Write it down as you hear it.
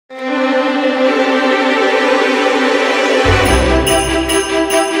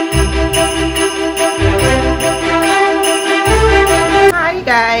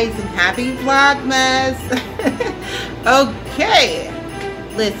Vlogmas. Okay,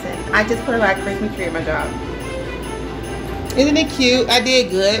 listen, I just put a like Christmas tree at my job. Isn't it cute? I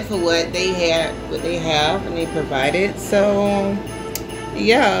did good for what they have and they provided. So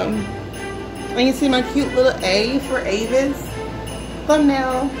yeah, and you see my cute little A for Avis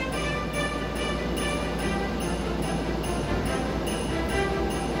thumbnail.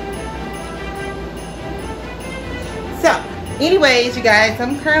 So anyways, you guys,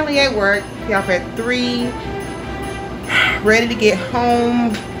 I'm currently at work. Y'all at 3, ready to get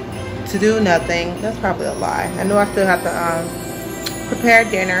home to do nothing. That's probably a lie. I know I still have to prepare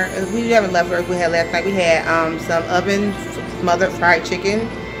dinner. We haven't leftovers we had last night. We had some oven smothered fried chicken.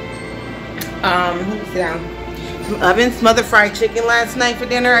 Sit down. Some oven smothered fried chicken last night for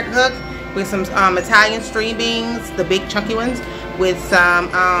dinner. I cooked with some Italian string beans, the big chunky ones, with some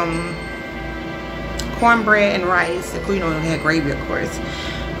cornbread and rice. You know, it had gravy, of course.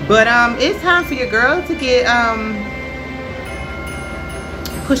 But it's time for your girl to get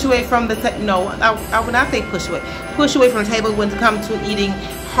push away from the I would not say push away from the table when it comes to eating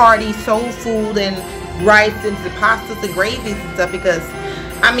hearty soul food and rice and the pastas and gravies and stuff, because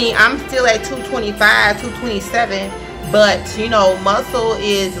I mean I'm still at 225, 227, but you know muscle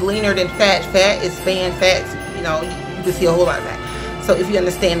is leaner than fat. Fat is span fat. You know, you can see a whole lot of that. So if you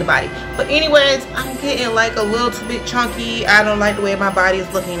understand the body. But anyways, I'm getting like a little too bit chunky. I don't like the way my body is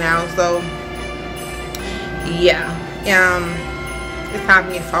looking now. So yeah, it's time for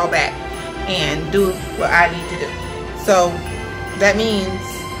me to fall back and do what I need to do. So that means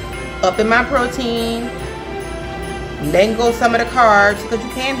upping my protein, letting go some of the carbs, because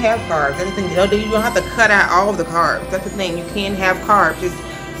you can have carbs. That's the thing, you know, you don't have to cut out all of the carbs. That's the thing, you can have carbs, just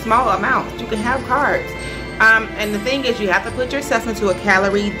small amounts. You can have carbs. And the thing is, you have to put yourself into a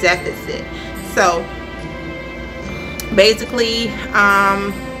calorie deficit. So basically,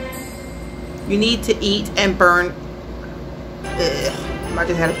 you need to eat and burn. I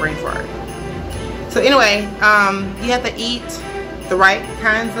just had a brain fart. So anyway, you have to eat the right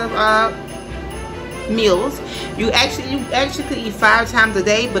kinds of meals. You actually could eat 5 times a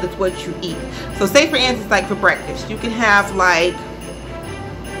day, but it's what you eat. So say for instance, like for breakfast, you can have like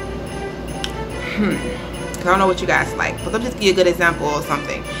I don't know what you guys like, but let me just give you a good example or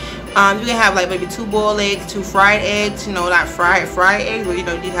something. You can have like maybe 2 boiled eggs, 2 fried eggs, you know, not fried eggs, but you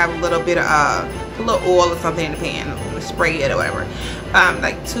know, you have a little bit of a little oil or something in the pan, or spray it or whatever.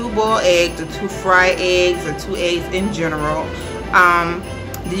 Like 2 boiled eggs or 2 fried eggs or 2 eggs in general.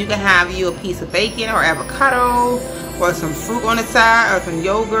 Then you can have you a piece of bacon or avocado or some fruit on the side, or some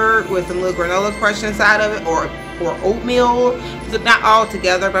yogurt with some little granola crushed inside of it, or oatmeal. So not all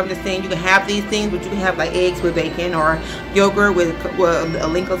together, but I'm just saying you can have these things, but you can have like eggs with bacon, or yogurt with a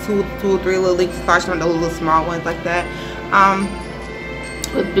link of two or 3 little links crushed on those little small ones like that.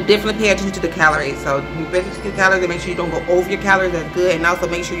 But definitely pay attention to the calories. So you pay attention to the calories and make sure you don't go over your calories. That's good. And also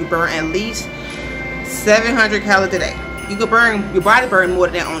make sure you burn at least 700 calories a day. You can burn, your body burn more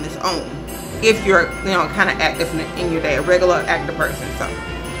than that on its own if you're, you know, kind of active in your day, a regular active person.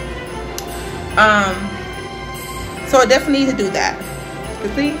 So I definitely need to do that. You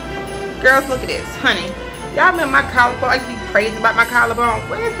see, girls, look at this, honey. Y'all remember my collarbone? I used to be crazy about my collarbone.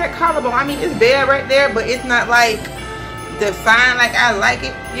 Where's that collarbone? I mean, it's bare right there, but it's not like defined like I like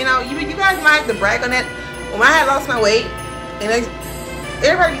it. You know, you guys might have to brag on that. When I had lost my weight, and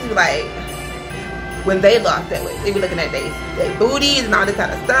everybody used to be like, when they lost that weight, they be looking at their booties and all this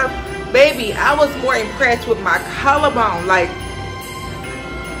kind of stuff. Baby, I was more impressed with my collarbone. Like,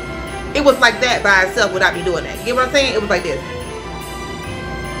 it was like that by itself without me doing that. You get what I'm saying? It was like this.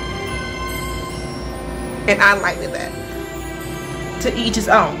 And I liked that. To each his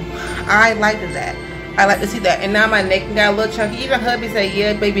own. I liked that. I like to see that. And now my neck got a little chunky. Even hubby say,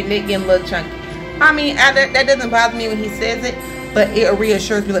 yeah, baby, neck getting a little chunky. I mean, that doesn't bother me when he says it. But it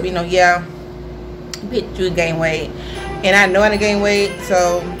reassures me, let me know, yeah, bitch, you gain weight. And I know I done gain weight.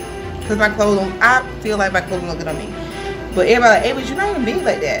 So, because my clothes, I feel like my clothes look good on me. But everybody like, hey, but you're not even big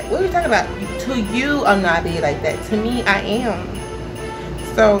like that. What are you talking about? To you, I'm not big like that. To me, I am.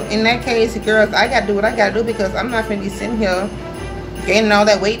 So, in that case, girls, I got to do what I got to do, because I'm not going to be sitting here gaining all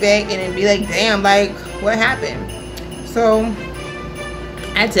that weight back and then be like, damn, like, what happened? So,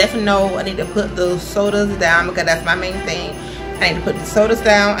 I definitely know I need to put those sodas down, because that's my main thing. I need to put the sodas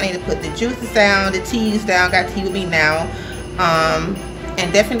down. I need to put the juices down, the teas down. Got tea with me now.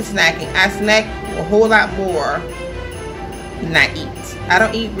 And definitely snacking. I snack a whole lot more than I eat. I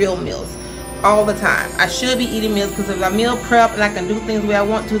don't eat real meals all the time. I should be eating meals, because if I meal prep and I can do things the way I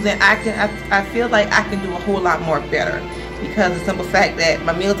want to, then I feel like I can do a whole lot more better, because of the simple fact that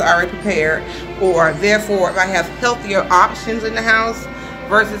my meals are already prepared, or therefore if I have healthier options in the house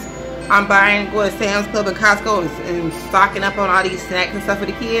versus I'm buying, go to Sam's Club and Costco and stocking up on all these snacks and stuff for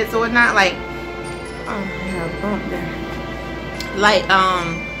the kids or not. Like, oh, yeah, bump there. Like,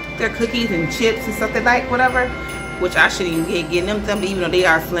 their cookies and chips and stuff they like, whatever. Which I shouldn't even be getting them something, even though they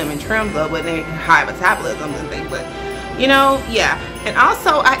are slim and trim though, but they high metabolism and things. But you know, yeah. And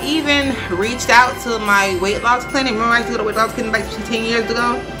also, I even reached out to my weight loss clinic. Remember I used to go to weight loss clinic like 10 years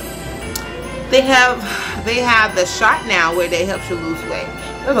ago? They have the shot now where they help you lose weight.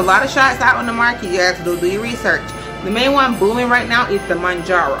 There's a lot of shots out on the market. You have to do your research. The main one booming right now is the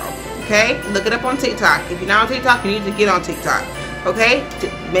Mounjaro. Okay, look it up on TikTok. If you're not on TikTok, you need to get on TikTok. Okay,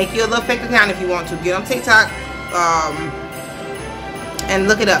 make you a little fake account if you want to. Get on TikTok. And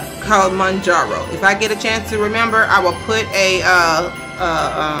look it up, called Mounjaro. If I get a chance to remember, I will put a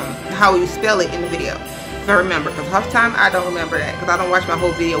how you spell it in the video if I remember, because half the time I don't remember that because I don't watch my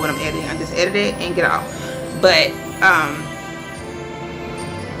whole video when I'm editing. I just edit it and get off. But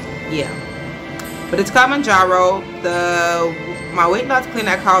yeah, but it's called Mounjaro. My weight loss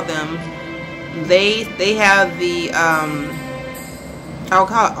clinic, I call them, they have the I'll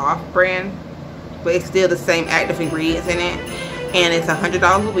call it off brand, but it's still the same active ingredients in it, and it's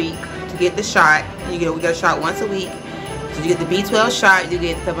 $100 a week to get the shot. We get a shot once a week. So you get the B12 shot, you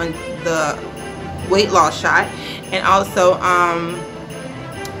get the weight loss shot, and also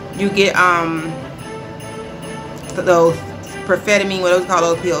you get those amphetamine, what those call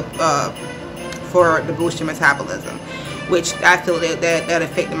those pills for the boost your metabolism, which I feel that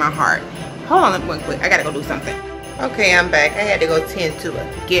affected my heart. Hold on one quick, I gotta go do something. Okay, I'm back. I had to go tend to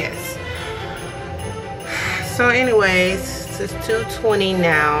a guest. So anyways, it's 2:20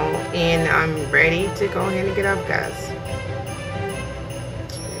 now, and I'm ready to go ahead and get off, guys.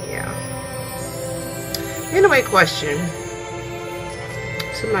 Yeah. Anyway, question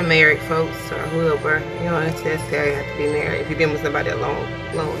to my married folks or whoever, you know, it's necessary you have to be married if you've been with somebody a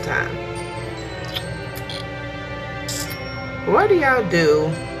long time. What do y'all do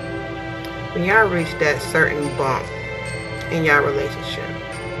when y'all reach that certain bump in y'all relationship?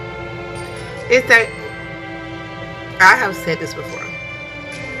 It's that, I have said this before,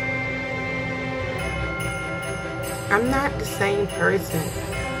 I'm not the same person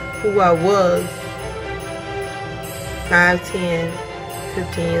who I was 5, 10,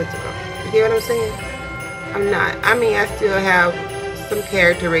 15 years ago. You get what I'm saying? I'm not. I mean, I still have some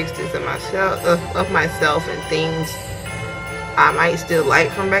characteristics of myself and things I might still like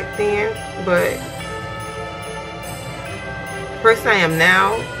from back then, but the person I am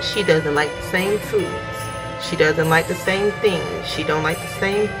now, she doesn't like the same foods. She doesn't like the same things. She don't like the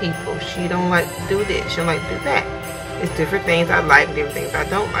same people. She don't like to do this. She don't like to do that. It's different things I like, different things I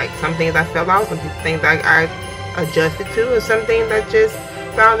don't like. Some things I fell off, some things I adjusted to, and some things I just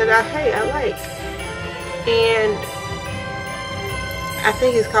found that I like. And I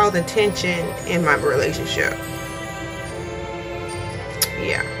think it's causing tension in my relationship.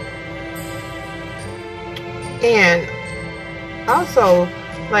 Yeah. And also,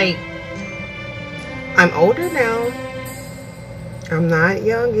 like, I'm older now. I'm not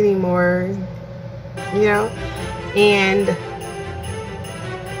young anymore, you know, and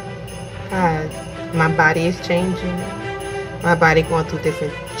my body is changing. My body going through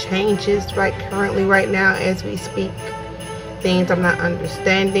different changes currently right now as we speak. Things I'm not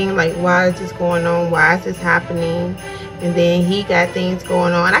understanding, like, why is this going on? Why is this happening? And then he got things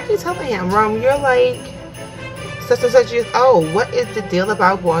going on. I keep telling him, Rom, you're like such and such years old. What is the deal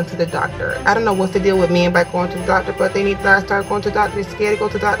about going to the doctor? I don't know what's the deal with men about going to the doctor, but they need to start going to the doctor. They're scared to go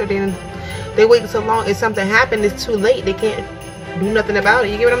to the doctor. Then they wait so long. If something happened, it's too late. They can't do nothing about it.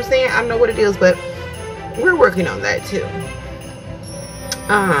 You get what I'm saying? I don't know what it is, but we're working on that too.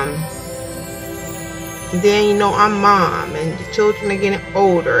 Then, you know, I'm mom, and the children are getting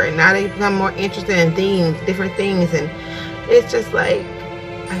older, and now they become more interested in things, different things, and it's just like,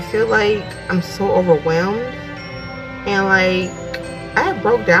 I feel like I'm so overwhelmed. And like, I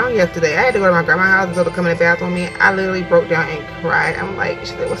broke down yesterday. I had to go to my grandma's house and so to come in the bathroom with me. I literally broke down and cried. I'm like, she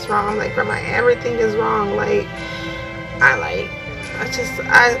said, what's wrong? I'm like, Grandma, everything is wrong. Like, I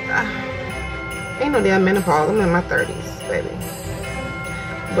ain't no damn menopause. I'm in my 30s, baby.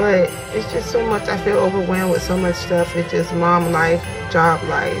 But it's just so much. I feel overwhelmed with so much stuff. It's just mom life, job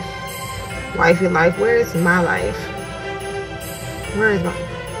life, wifey life. Where is my life? Where is my?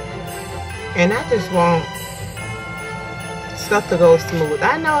 And I just want stuff to go smooth.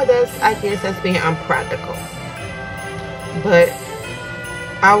 I know I guess that's being unpractical, but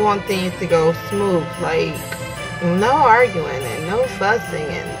I want things to go smooth, like no arguing and no fussing.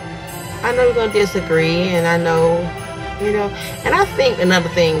 And I know we're gonna disagree, and I know, you know, and I think another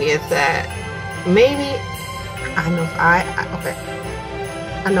thing is that maybe, I know, okay,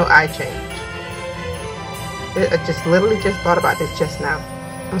 I know I changed. I just literally just thought about this just now.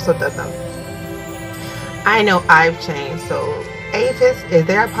 I'm so dumb. I know I've changed. So, Avis, is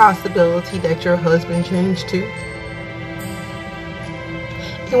there a possibility that your husband changed too?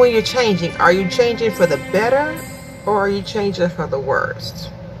 And when you're changing, are you changing for the better or are you changing for the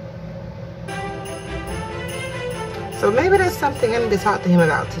worst? So maybe that's something I need to talk to him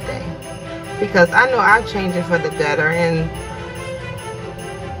about today. Because I know I'm changing for the better, and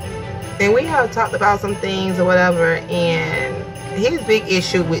we have talked about some things or whatever, and his big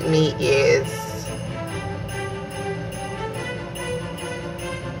issue with me is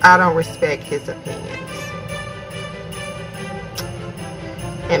I don't respect his opinions.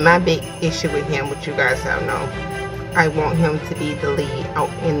 And my big issue with him, which you guys have known, I want him to be the lead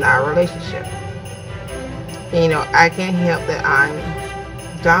in our relationship. And, you know, I can't help that I'm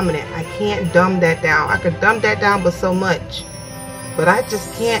dominant. I can't dumb that down. I could dumb that down but so much. But I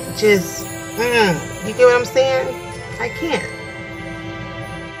just can't just, you get what I'm saying? I can't.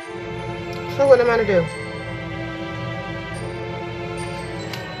 So what am I going to do?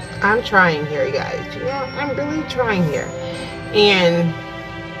 I'm trying here, you guys. You know, I'm really trying here. And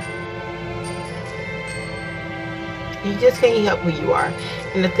you just can't help who you are.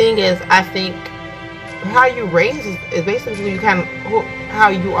 And the thing is, I think how you raise is basically how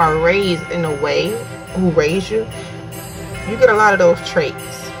you are raised in a way, who raised you. You get a lot of those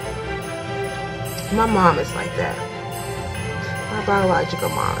traits. My mom is like that. My biological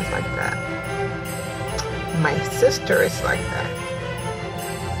mom is like that. My sister is like that.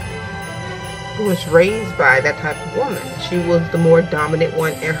 Who was raised by that type of woman. She was the more dominant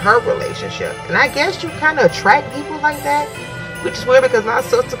one in her relationship. And I guess you kind of attract people like that. Which is weird because my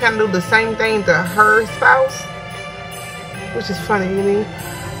sister kind of do the same thing to her spouse. Which is funny to me.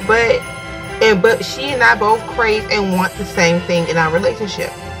 But she and I both crave and want the same thing in our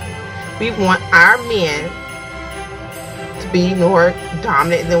relationship. We want our men to be more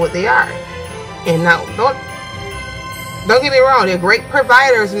dominant than what they are. And now, don't get me wrong, they're great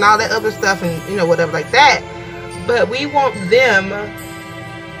providers and all that other stuff and, you know, whatever like that. But we want them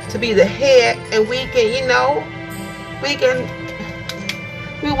to be the head, and we can, you know,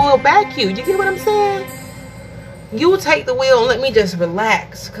 we will back you. You get what I'm saying? You take the wheel and let me just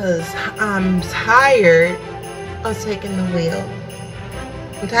relax, because I'm tired of taking the wheel.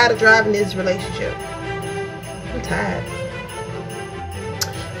 I'm tired of driving this relationship. I'm tired.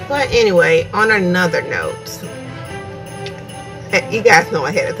 But anyway, on another note, you guys know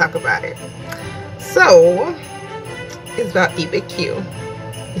I had to talk about it. So, it's about Eva Q.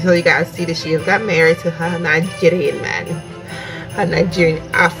 So you guys see that she has got married to her Nigerian man. Her Nigerian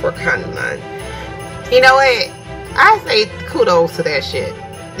African man. You know what? I say kudos to that shit.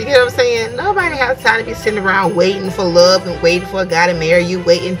 You get what I'm saying? Nobody has time to be sitting around waiting for love and waiting for a guy to marry you,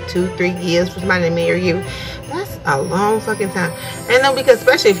 waiting 2-3 years for somebody to marry you. That's a long fucking time. And no, because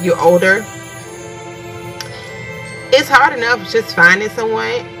especially if you're older, it's hard enough just finding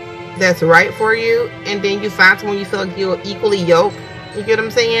someone that's right for you, and then you find someone you feel like you're equally yoked. You get what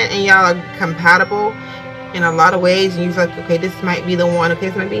I'm saying? And y'all are compatible in a lot of ways, and you feel like, okay, this might be the one, okay,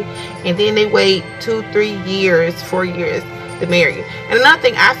 this might be. And then they wait 2-3 years, 4 years to marry you. And another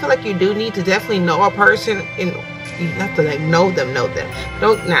thing, I feel like you do need to definitely know a person, and you have to like know them.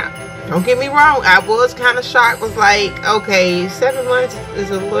 Don't get me wrong, I was kind of shocked. Was like, okay, 7 months is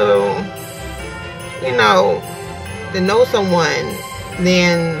a little, you know, to know someone,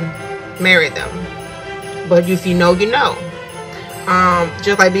 then marry them. But if you know, you know.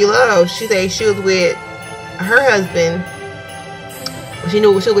 Just like B-Love, she said she was with her husband. She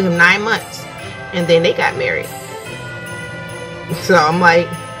knew she was with him 9 months, and then they got married. So I'm like,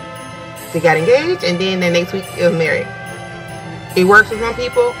 they got engaged, and then the next week they were married. It works for some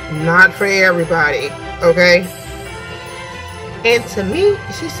people, not for everybody, okay? And to me,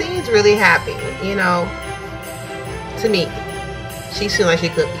 she seems really happy, you know. To me, she seems like she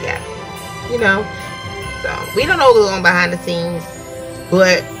could be happy, you know. So we don't know what's going on behind the scenes,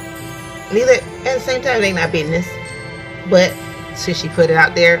 but neither at the same time it ain't our business. But since she put it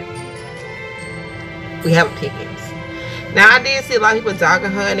out there, we have opinions. Now I did see a lot of people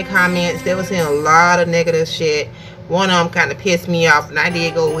dogging her in the comments. They were saying a lot of negative shit. One of them kind of pissed me off, and I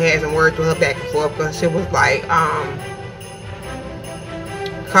did go have some words with her back and forth, because she was like,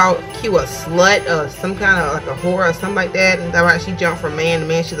 called Q a slut or some kind of like a whore or something like that. And that's why she jumped from man to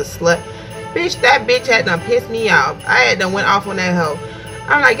man. She's a slut. Bitch, that bitch had done pissed me off. I had done went off on that hoe.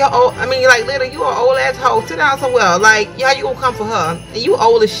 I'm like, yo, old, I mean, like, literally, you an old ass hoe. Sit down somewhere. Like, yeah, you gonna come for her? And you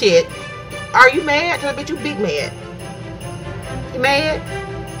old as shit. Are you mad? Tell the bitch you big mad. You mad?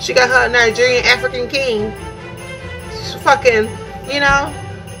 She got her Nigerian African king. She's fucking, you know.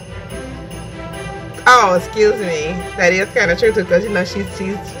 Oh, excuse me. That is kind of true too, because you know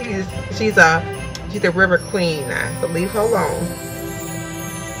she's a river queen now, so leave her alone.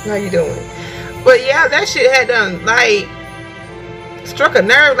 How you doing? But yeah, that shit had done like struck a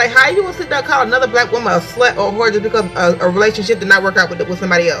nerve. Like, how you gonna sit there and call another black woman a slut or whore just because a relationship did not work out with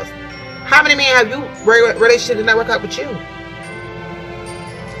somebody else? How many men have you relationship did not work out with you?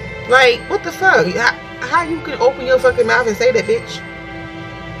 Like, what the fuck? How you can open your fucking mouth and say that, bitch?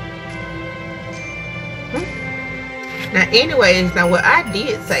 Now, anyways, now what I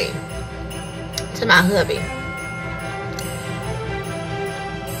did say to my hubby,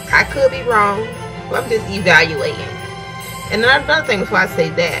 I could be wrong, but I'm just evaluating. And another thing before I say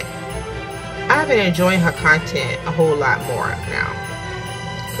that, I've been enjoying her content a whole lot more now.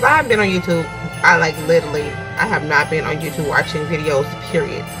 But I haven't been on YouTube. I have not been on YouTube watching videos,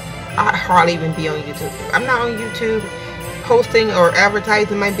 period. I hardly even be on YouTube. I'm not on YouTube posting or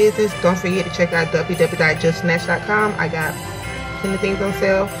advertising my business. Don't forget to check out www.justsnatch.com. I got plenty of things on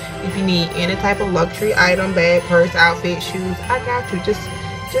sale. If you need any type of luxury item, bag, purse, outfit, shoes, I got you.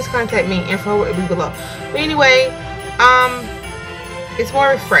 Just contact me. Info will be below. But anyway, it's more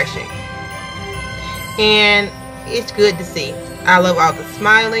refreshing. And it's good to see. I love all the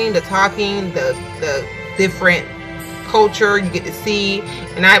smiling, the talking, the different culture you get to see.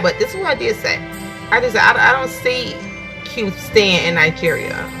 But this is what I did say. I don't see Q staying in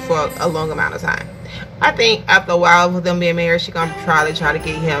Nigeria for a long amount of time. I think after a while of them being married, she's gonna try to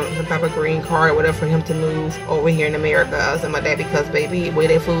get him some type of green card or whatever for him to move over here in America or something like that, because baby, the way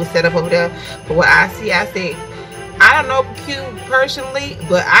their food set up over there. But what I see, I say, I don't know Q personally,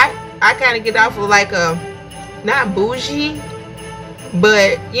 but I kind of get off of like a not bougie,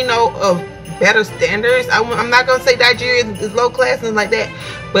 but you know, of better standards. I'm not gonna say Nigeria is low class and like that,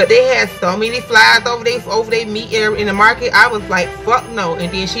 but they had so many flies over their meat in the market. I was like, fuck no.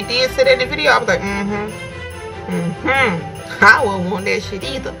 And then she did say that in the video. I was like, I wouldn't want that shit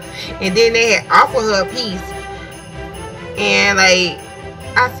either. And then they had offered her a piece, and like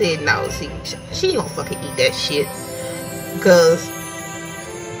I said, no, see, she ain't gonna fucking eat that shit. Cause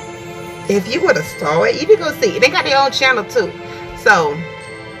if you would have saw it, you could go see it. They got their own channel too. So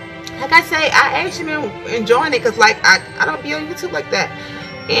like I say, I actually been enjoying it, because like I don't be on YouTube like that,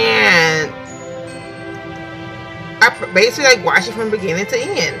 and I basically like watch it from beginning to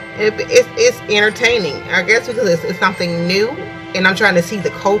end. It's entertaining, I guess, because it's something new, and I'm trying to see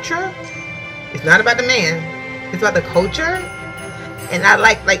the culture. It's not about the man, it's about the culture. And I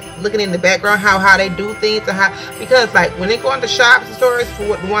like looking in the background how they do things, and how, because like when they go into shops and stores, for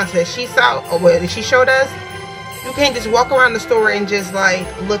what the ones that she saw or what she showed us, you can't just walk around the store and just like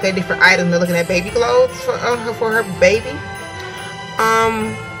look at different items. They're looking at baby clothes for her baby.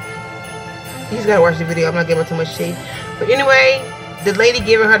 You just gotta watch the video. I'm not giving her too much shade. But anyway, the lady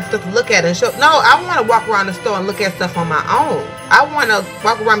giving her stuff to look at and show. No, I want to walk around the store and look at stuff on my own. I want to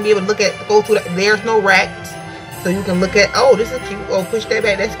walk around and be able to go through. There's no racks, so you can look at. Oh, this is cute. Oh, push that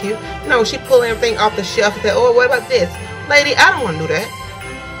back. That's cute. No, she pulling everything off the shelf and say, oh, what about this, lady? I don't want to do that.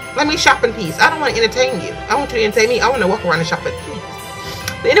 Let me shop in peace. I don't want to entertain you. I want you to entertain me. I want to walk around and shop in peace.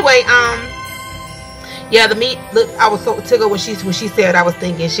 But anyway, yeah, the meat. Look, I was so tickled when she said. I was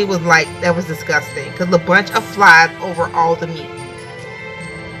thinking, she was like, that was disgusting, because a bunch of flies over all the meat.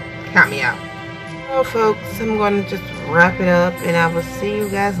 Count me out. Well, folks, I'm going to just wrap it up, and I will see you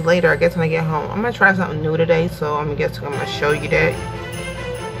guys later. I guess when I get home, I'm gonna try something new today, so I'm gonna show you that.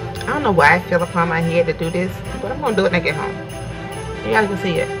 I don't know why I feel upon my head to do this, but I'm gonna do it when I get home. You guys can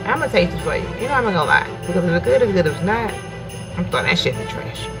see it. I'm gonna taste it for you. You know, I'm not gonna lie. Because if it's good, it's good. If it's not, I'm throwing that shit in the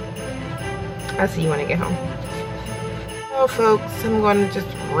trash. I'll see you when I get home. Well, folks, I'm gonna just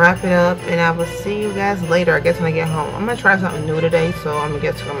wrap it up, and I will see you guys later. I guess when I get home, I'm gonna try something new today, so I'm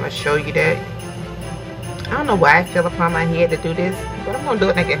gonna show you that. I don't know why I feel upon my head to do this, but I'm gonna do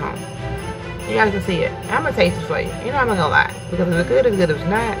it when I get home. You guys can see it. I'm gonna taste it for you. You know, I'm not gonna lie. Because if it's good, it's good. If it's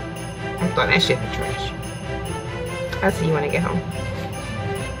not, I'm throwing that shit in the trash. I'll see you when I get home.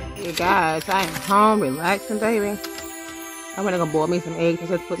 Hey guys, I am home relaxing, baby. I'm gonna go boil me some eggs and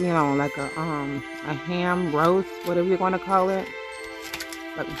just put me on like a ham roast, whatever you want to call it.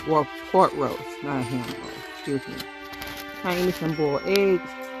 Like a pork roast, not a ham roast. Excuse me. I eat me some boiled eggs.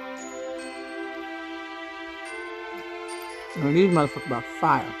 And these motherfuckers about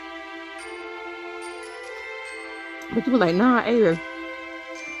fire. But you were like, nah, Ava.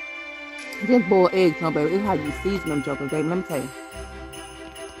 Just boiled eggs, no, baby. It's how you season them jokers, baby. Let me tell you.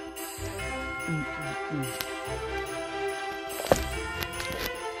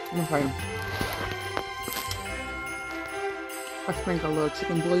 Okay. I sprinkle a little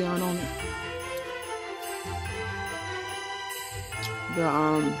chicken bouillon on it. The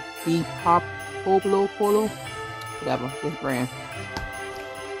Polo, whatever, this brand.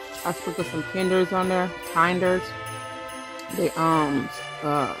 I sprinkled some Kinders on there, Kinders. They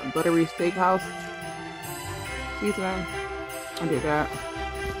buttery steakhouse seasoning. I did that.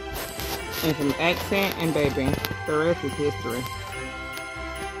 And some accent, and baby, the rest is history.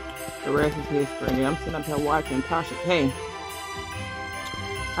 The rest is history. And I'm sitting up here watching Tasha K.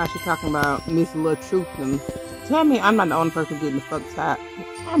 How she talking about Miss Little Truth, and tell me I'm not the only person getting the fuck tired.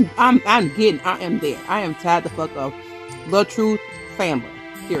 I am there. I am tired the fuck of Little Truth family.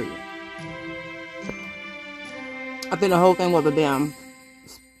 Period. I think the whole thing was a damn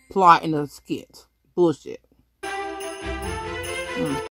plot in a skit. Bullshit.